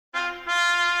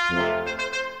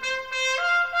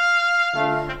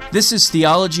This is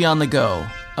Theology on the Go,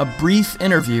 a brief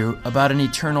interview about an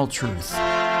eternal truth.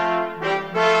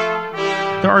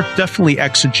 There are definitely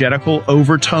exegetical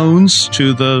overtones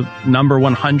to the number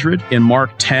 100 in Mark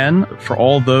 10. For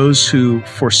all those who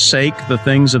forsake the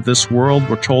things of this world,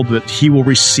 we're told that he will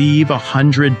receive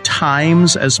 100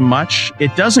 times as much.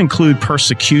 It does include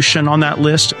persecution on that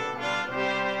list.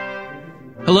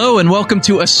 Hello and welcome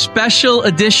to a special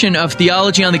edition of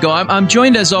Theology on the Go. I'm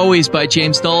joined as always by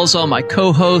James Dolezal, my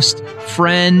co-host,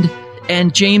 friend.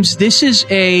 And James, this is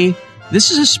a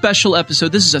special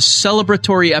episode. This is a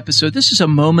celebratory episode. This is a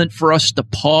moment for us to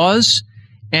pause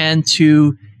and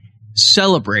to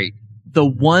celebrate the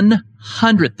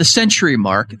 100th, the century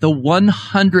mark, the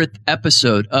 100th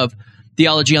episode of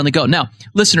Theology on the Go. Now,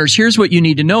 listeners, here's what you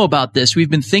need to know about this. We've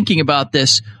been thinking about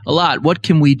this a lot. What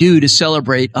can we do to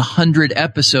celebrate 100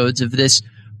 episodes of this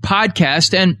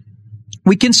podcast? And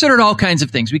we considered all kinds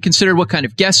of things. We considered what kind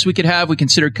of guests we could have. We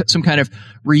considered some kind of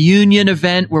reunion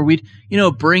event where we'd,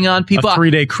 bring on people. A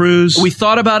 3-day cruise. We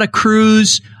thought about a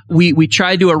cruise. We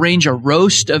tried to arrange a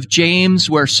roast of James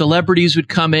where celebrities would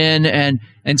come in and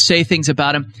say things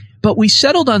about him. But we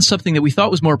settled on something that we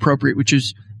thought was more appropriate, which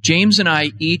is James and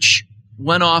I each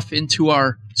went off into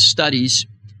our studies,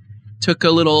 took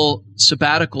a little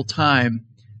sabbatical time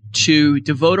to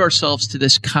devote ourselves to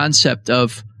this concept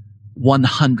of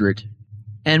 100.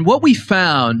 And what we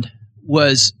found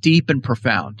was deep and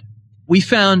profound. We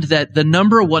found that the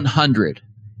number 100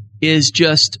 is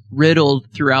just riddled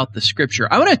throughout the scripture.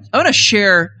 I want to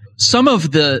share some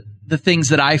of the things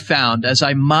that I found as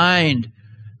I mined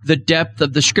the depth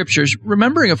of the scriptures,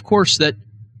 remembering, of course, that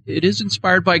it is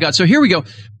inspired by God. So here we go.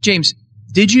 James,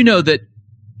 did you know that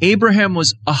Abraham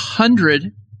was 100,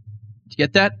 did you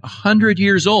get that? 100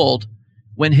 years old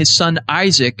when his son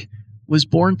Isaac was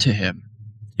born to him?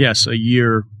 Yes, a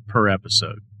year per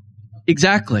episode.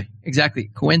 Exactly.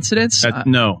 Coincidence?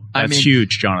 No, that's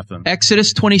huge, Jonathan.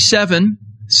 Exodus 27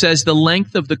 says the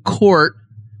length of the court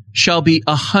shall be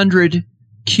 100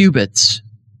 cubits.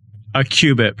 A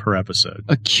cubit per episode.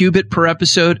 A cubit per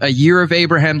episode, a year of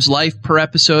Abraham's life per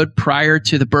episode prior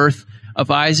to the birth of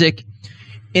Isaac.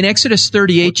 In Exodus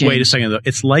 38, James, wait a second, though.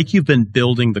 It's like you've been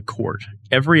building the court.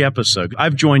 Every episode,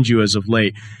 I've joined you as of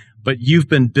late, but you've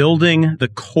been building the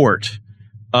court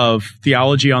of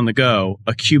Theology on the Go,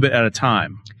 a cubit at a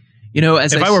time.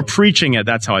 If I were preaching it,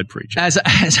 that's how I'd preach it. As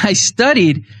I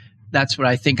studied, that's what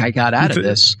I think I got out of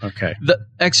this. Okay. The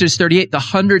Exodus 38, the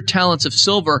 100 talents of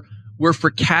silver were for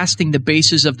casting the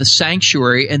bases of the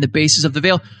sanctuary and the bases of the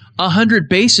veil. 100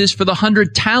 bases for the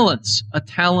 100 talents. A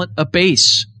talent, a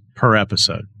base. Per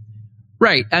episode.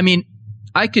 Right.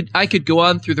 I could go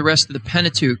on through the rest of the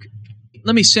Pentateuch.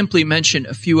 Let me simply mention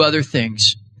a few other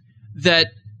things. That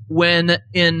when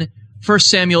in 1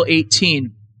 Samuel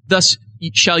 18, thus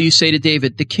shall you say to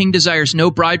David, the king desires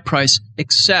no bride price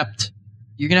except,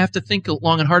 you're going to have to think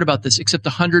long and hard about this, except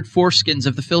 100 foreskins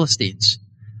of the Philistines,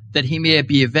 that he may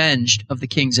be avenged of the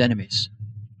king's enemies.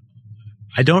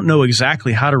 I don't know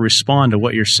exactly how to respond to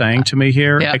what you're saying to me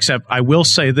here, except I will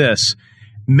say this.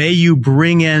 May you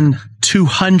bring in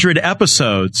 200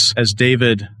 episodes as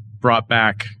David brought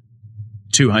back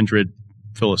 200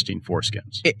 Philistine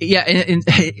foreskins. Yeah,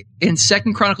 in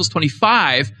 2 Chronicles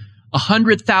 25,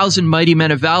 100,000 mighty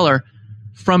men of valor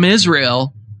from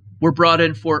Israel were brought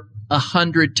in for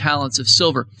 100 talents of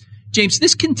silver. James,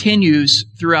 this continues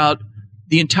throughout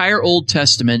the entire Old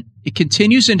Testament. It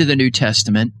continues into the New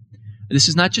Testament. This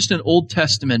is not just an Old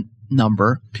Testament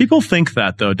number. People think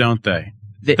that, though, don't they?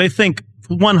 They think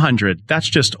 100, that's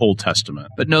just Old Testament.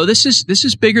 But no, this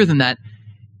is bigger than that.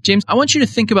 James, I want you to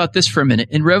think about this for a minute.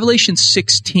 In Revelation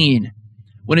 16,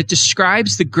 when it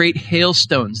describes the great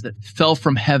hailstones that fell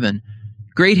from heaven,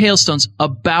 great hailstones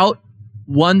about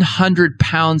 100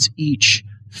 pounds each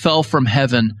fell from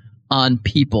heaven on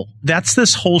people. That's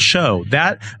this whole show.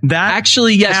 That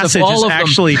actually, yes, passage of all is of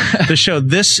actually them. The show.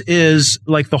 This is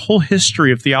like the whole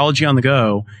history of Theology on the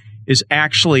Go is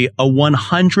actually a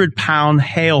 100-pound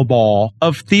hail ball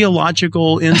of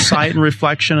theological insight and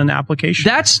reflection and application.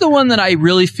 That's the one that I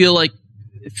really feel like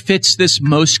fits this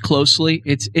most closely.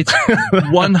 It's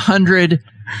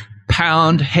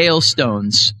 100-pound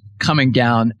hailstones coming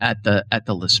down at the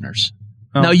listeners.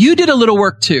 Oh. Now, you did a little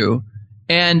work too,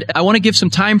 and I want to give some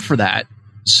time for that.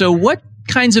 So what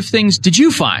kinds of things did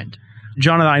you find?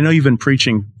 Jonathan, I know you've been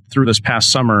preaching through this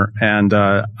past summer, and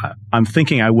I'm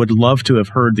thinking I would love to have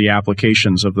heard the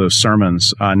applications of those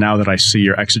sermons now that I see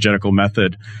your exegetical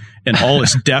method in all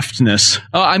its deftness.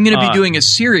 Oh, I'm going to be doing a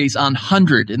series on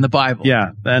 100 in the Bible.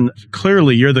 Yeah, and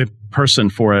clearly you're the person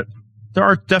for it. There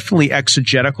are definitely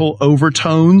exegetical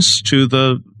overtones to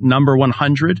the number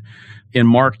 100. In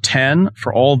Mark 10,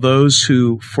 for all those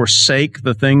who forsake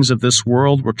the things of this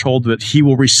world, we're told that he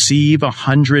will receive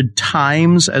 100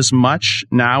 times as much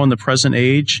now in the present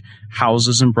age,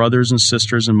 houses and brothers and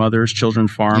sisters and mothers, children,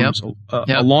 farms,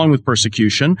 along with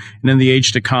persecution, and in the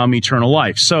age to come, eternal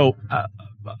life. So,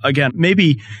 again,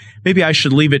 maybe I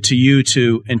should leave it to you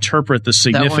to interpret the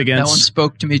significance. That one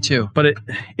spoke to me too. But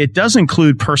it does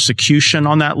include persecution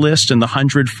on that list and the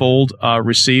 100-fold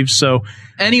received. So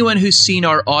anyone who's seen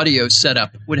our audio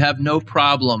setup would have no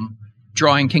problem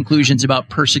drawing conclusions about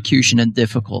persecution and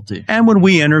difficulty. And when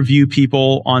we interview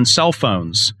people on cell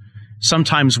phones,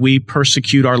 sometimes we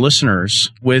persecute our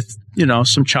listeners with,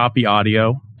 some choppy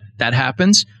audio. That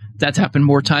happens. That's happened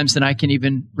more times than I can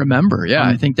even remember. Yeah,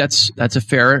 I think that's a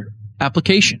fair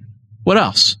application. What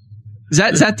else? Is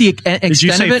that the extent of it? Did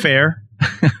you say fair?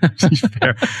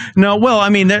 Fair. No, well, I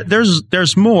mean,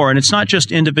 there's more, and it's not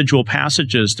just individual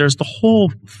passages. There's the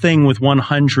whole thing with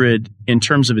 100 in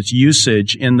terms of its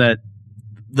usage, in that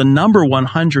the number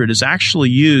 100 is actually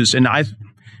used, and I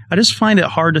just find it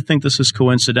hard to think this is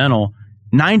coincidental,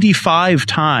 95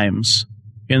 times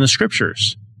in the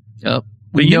scriptures. Yep.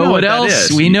 We know what else.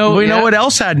 We know what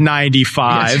else had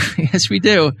 95. Yes, we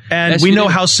do. And we know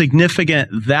how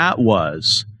significant that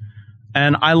was.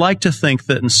 And I like to think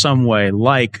that in some way,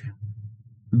 like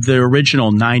the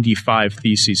original 95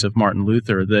 theses of Martin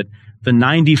Luther, that the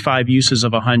 95 uses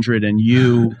of 100 and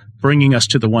you bringing us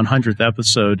to the 100th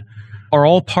episode are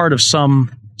all part of some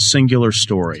singular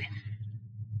story.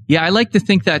 Yeah, I like to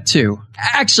think that too.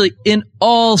 Actually, in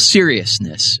all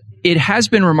seriousness, it has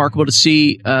been remarkable to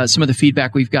see some of the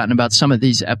feedback we've gotten about some of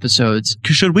these episodes.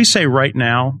 Should we say right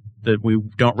now that we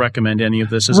don't recommend any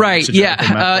of this as right?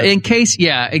 Yeah, in case,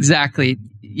 yeah, exactly.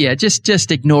 Yeah,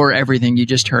 just ignore everything you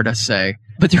just heard us say.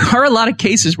 But there are a lot of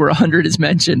cases where 100 is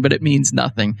mentioned, but it means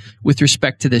nothing with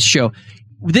respect to this show.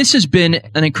 This has been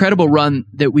an incredible run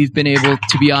that we've been able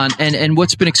to be on. And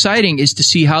what's been exciting is to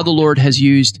see how the Lord has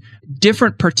used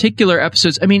different particular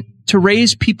episodes. I mean, to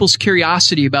raise people's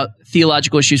curiosity about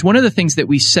theological issues. One of the things that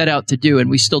we set out to do, and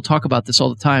we still talk about this all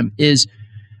the time, is,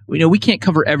 we can't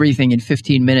cover everything in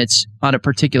 15 minutes on a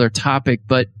particular topic,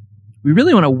 but we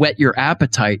really want to whet your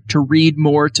appetite to read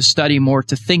more, to study more,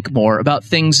 to think more about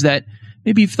things that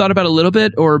maybe you've thought about a little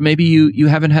bit, or maybe you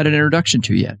haven't had an introduction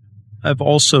to yet. I've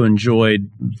also enjoyed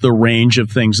the range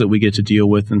of things that we get to deal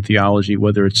with in theology,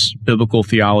 whether it's biblical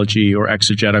theology or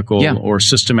exegetical or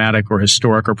systematic or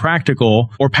historic or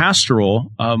practical or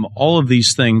pastoral. All of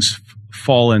these things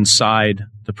fall inside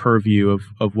the purview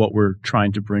of what we're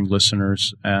trying to bring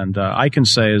listeners. And I can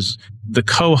say, as the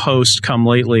co-host come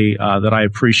lately, that I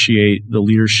appreciate the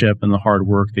leadership and the hard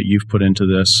work that you've put into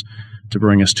this to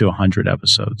bring us to 100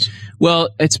 episodes.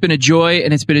 Well, it's been a joy,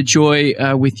 and it's been a joy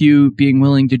with you being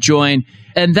willing to join.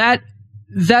 And that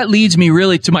leads me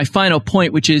really to my final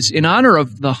point, which is in honor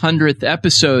of the 100th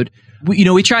episode.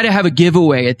 We try to have a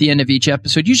giveaway at the end of each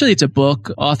episode. Usually it's a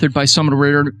book authored by someone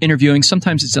we're interviewing.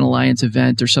 Sometimes it's an Alliance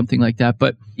event or something like that.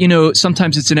 But,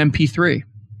 sometimes it's an MP3.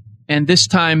 And this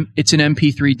time it's an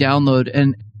MP3 download.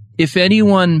 And if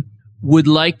anyone would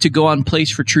like to go on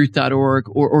placefortruth.org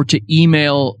or to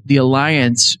email the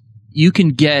Alliance, you can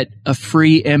get a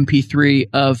free MP3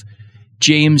 of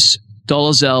James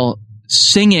Dolezal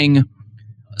singing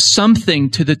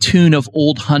something to the tune of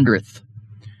Old Hundredth.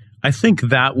 I think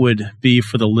that would be,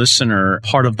 for the listener,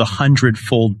 part of the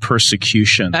 100-fold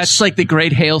persecution. That's like the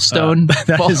great hailstone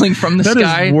falling from the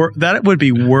sky. That would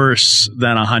be worse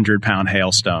than a 100-pound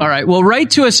hailstone. All right. Well,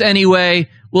 write to us anyway.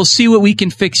 We'll see what we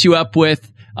can fix you up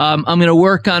with. I'm going to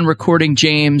work on recording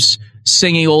James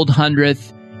singing Old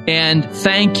Hundredth. And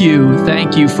thank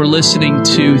you for listening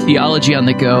to Theology on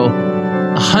the Go,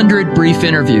 100 brief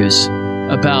interviews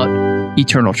about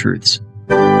eternal truths.